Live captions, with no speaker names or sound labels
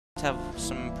have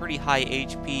some pretty high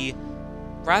HP,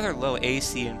 rather low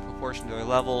AC in proportion to their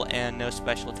level, and no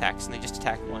special attacks, and they just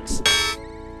attack once.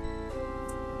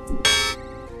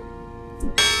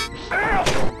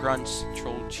 Troll grunts,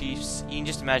 troll chiefs. You can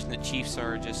just imagine that chiefs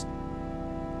are just...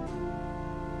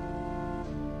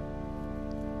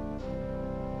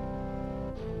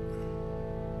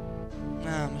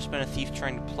 must have been a thief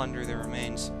trying to plunder their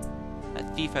remains.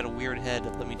 That thief had a weird head,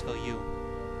 let me tell you.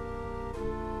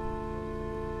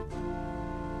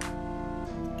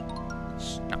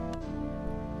 Stop.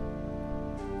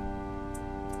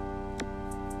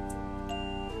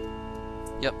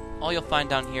 Yep, all you'll find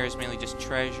down here is mainly just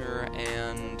treasure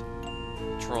and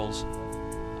trolls.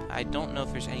 I don't know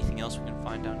if there's anything else we can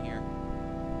find down here.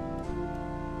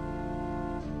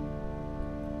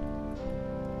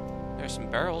 There's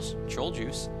some barrels, troll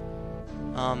juice.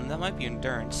 That might be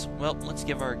endurance. Well, let's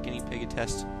give our guinea pig a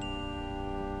test.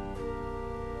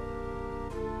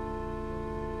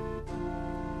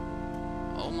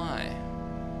 Oh my.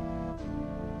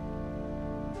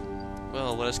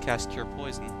 Well, let us cast Cure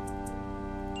Poison.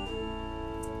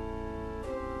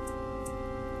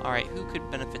 Alright, who could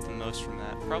benefit the most from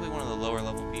that? Probably one of the lower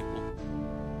level people.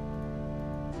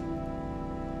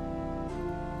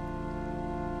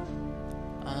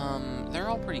 They're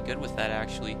all pretty good with that,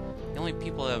 actually. The only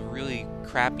people that have really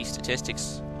crappy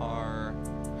statistics are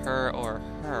her or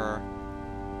her.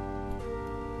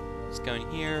 Let's go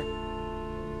in here.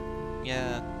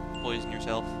 Yeah, poison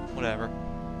yourself. Whatever.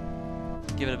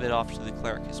 Give it a bit off to the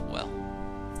cleric as well.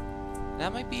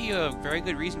 That might be a very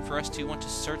good reason for us to want to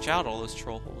search out all those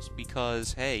troll holes,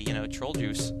 because, hey, you know, troll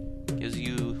juice gives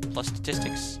you plus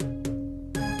statistics.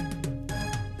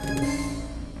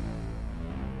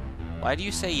 Why do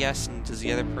you say yes and does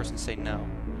the other person say no?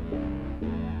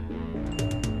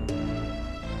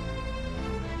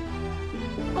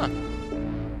 Huh.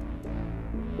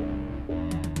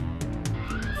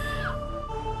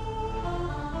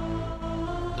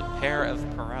 The Pear of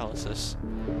Paralysis.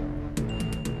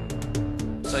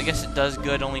 So I guess it does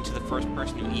good only to the first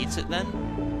person who eats it then?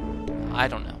 I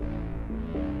don't know.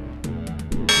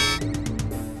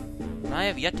 And I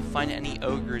have yet to find any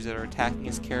ogres that are attacking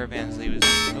his caravans that he was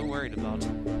so worried about.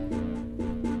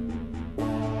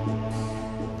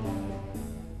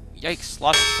 Yikes,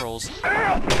 lots of trolls.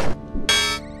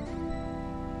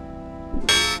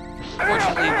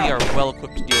 Fortunately, we are well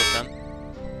equipped to deal with them.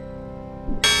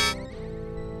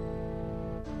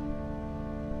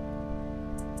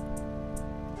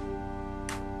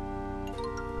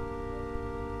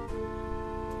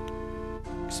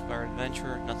 Expired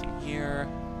Adventure, nothing here.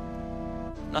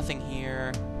 Nothing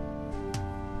here.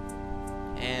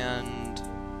 And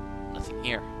nothing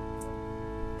here.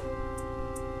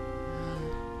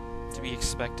 To be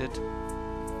expected.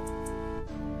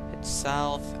 Head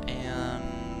south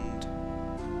and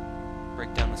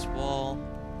break down this wall.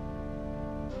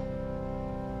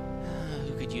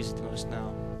 Who could use it the most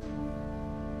now?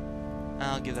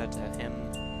 I'll give that to him.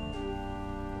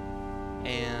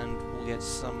 And we'll get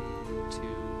some to...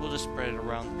 We'll just spread it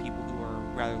around the people who are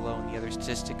rather low in the other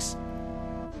statistics.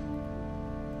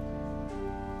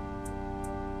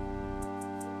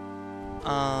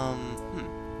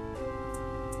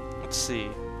 Let's see.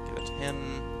 Give that to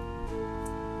him.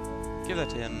 Give that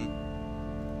to him.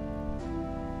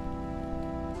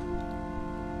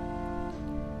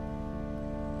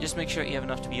 Just make sure you have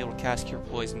enough to be able to cast Cure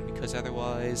Poison, because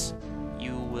otherwise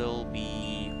you will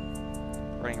be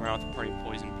running around with a party of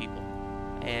poison people.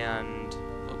 And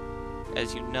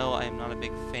as you know, I am not a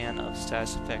big fan of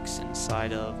status effects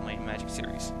inside of my Magic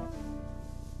series.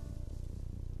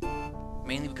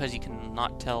 Mainly because you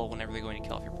cannot tell whenever they're going to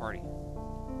kill off your party.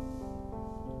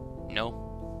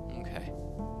 No? Okay.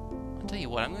 I'll tell you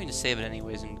what, I'm going to save it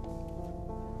anyways and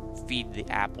feed the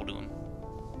apple to him.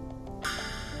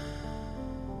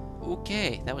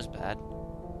 Okay, that was bad.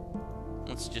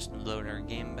 Let's just load our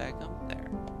game back up there.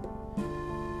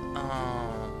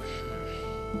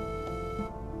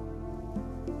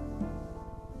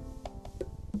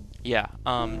 Yeah,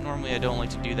 normally I don't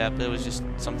like to do that, but it was just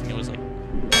something that was like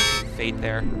fate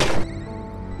there.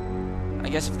 I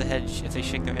guess if they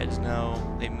shake their heads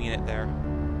no, they mean it there.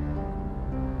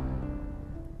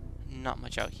 Not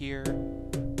much out here.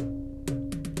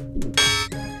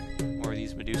 More of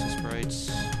these Medusa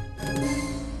sprites.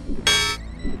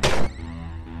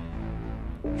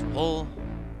 Troll.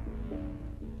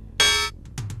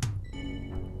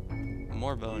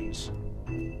 More bones.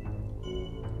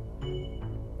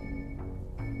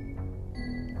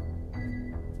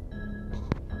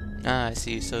 Ah, I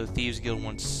see. So the Thieves Guild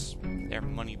wants their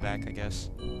money back, I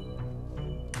guess.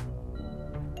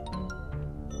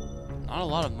 Not a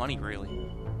lot of money, really.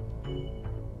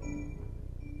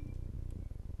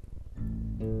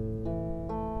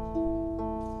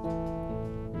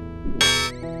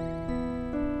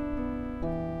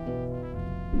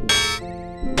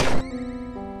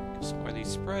 Some more of these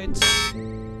sprites.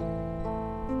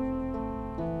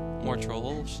 More troll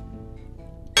holes.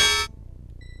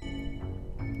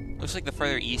 Looks like the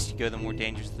further east you go, the more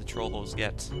dangerous the troll holes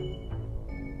get.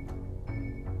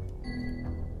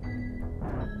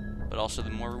 But also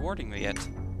the more rewarding they get.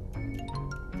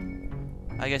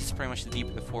 I guess it's pretty much the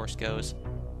deeper the forest goes.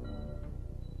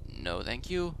 No thank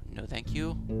you. No thank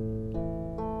you.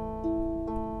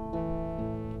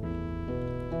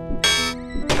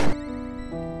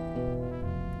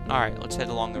 Alright, let's head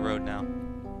along the road now.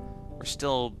 We're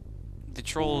still... The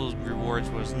troll rewards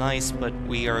was nice, but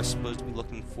we are supposed to be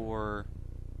looking for...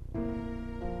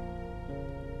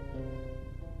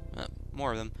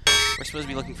 more of them. We're supposed to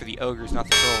be looking for the ogres, not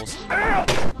the trolls.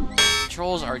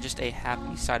 Trolls are just a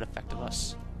happy side effect of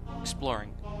us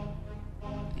exploring.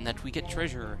 And that we get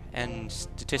treasure and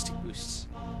statistic boosts.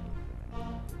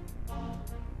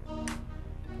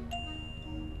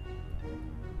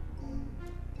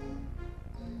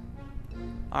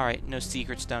 Alright, no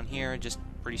secrets down here, just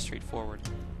pretty straightforward.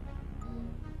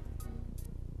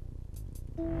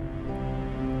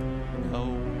 No,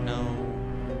 no.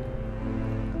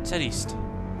 Let's head east.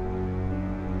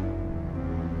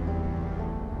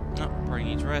 No, party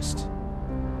needs rest.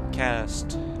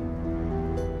 Cast.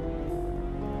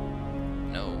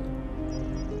 No.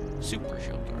 Super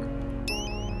shelter.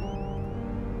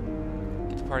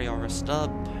 Get the party all rested up.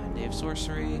 Day of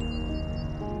sorcery.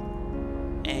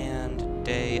 And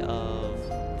day of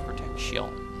protection.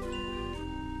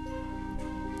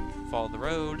 Follow the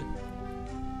road.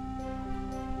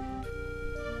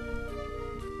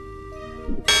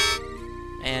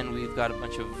 And we've got a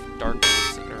bunch of dark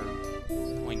wolves that are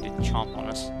going to chomp on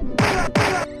us.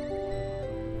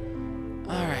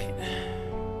 Alright.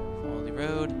 Follow the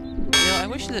road. You know, I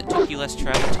wish that it took you less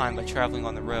travel time by traveling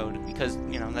on the road, because,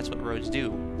 you know, that's what roads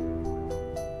do.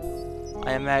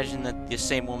 I imagine that the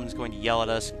same woman's going to yell at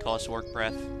us and call us orc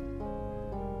breath.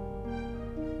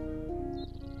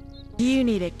 You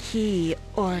need a key,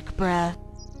 orc breath.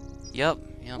 Yep,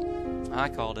 I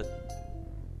called it.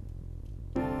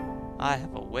 I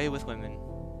have a way with women.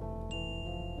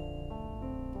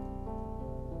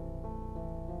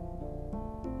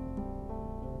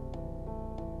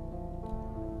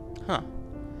 Huh.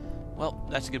 Well,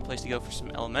 that's a good place to go for some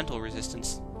elemental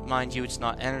resistance. Mind you, it's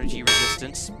not energy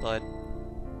resistance, but...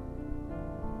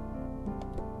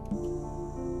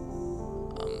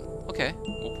 okay,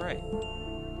 we'll pray.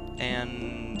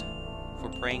 And for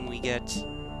praying we get...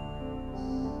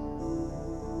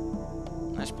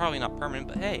 That's probably not permanent,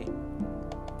 but hey,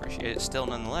 appreciate it still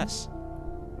nonetheless.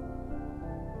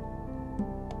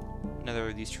 Another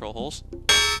of these troll holes.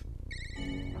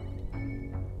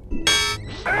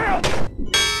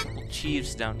 Little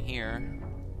Chiefs down here.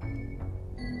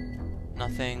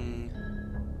 Nothing.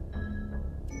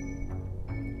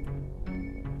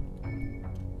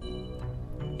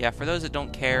 Yeah, for those that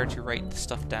don't care to write the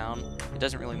stuff down, it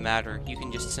doesn't really matter. You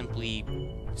can just simply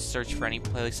search for any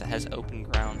place that has open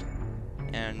ground,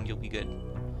 and you'll be good.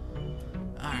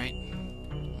 Alright.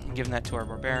 Giving that to our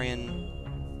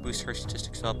barbarian. Boost her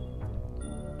statistics up.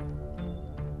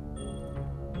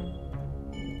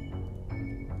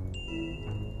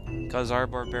 Because our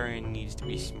barbarian needs to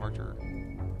be smarter.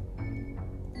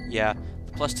 Yeah,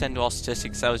 the plus 10 to all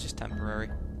statistics, that was just temporary.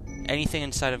 Anything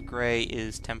inside of gray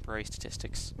is temporary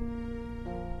statistics.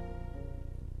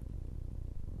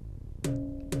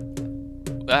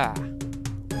 Ah!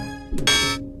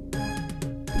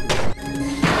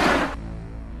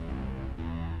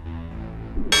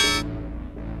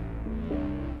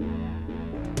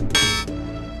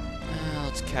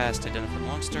 Let's cast Identify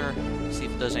Monster, see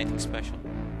if it does anything special.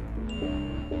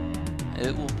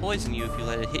 It will poison you if you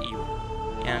let it hit you,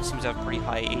 and it seems to have pretty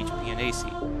high HP and AC.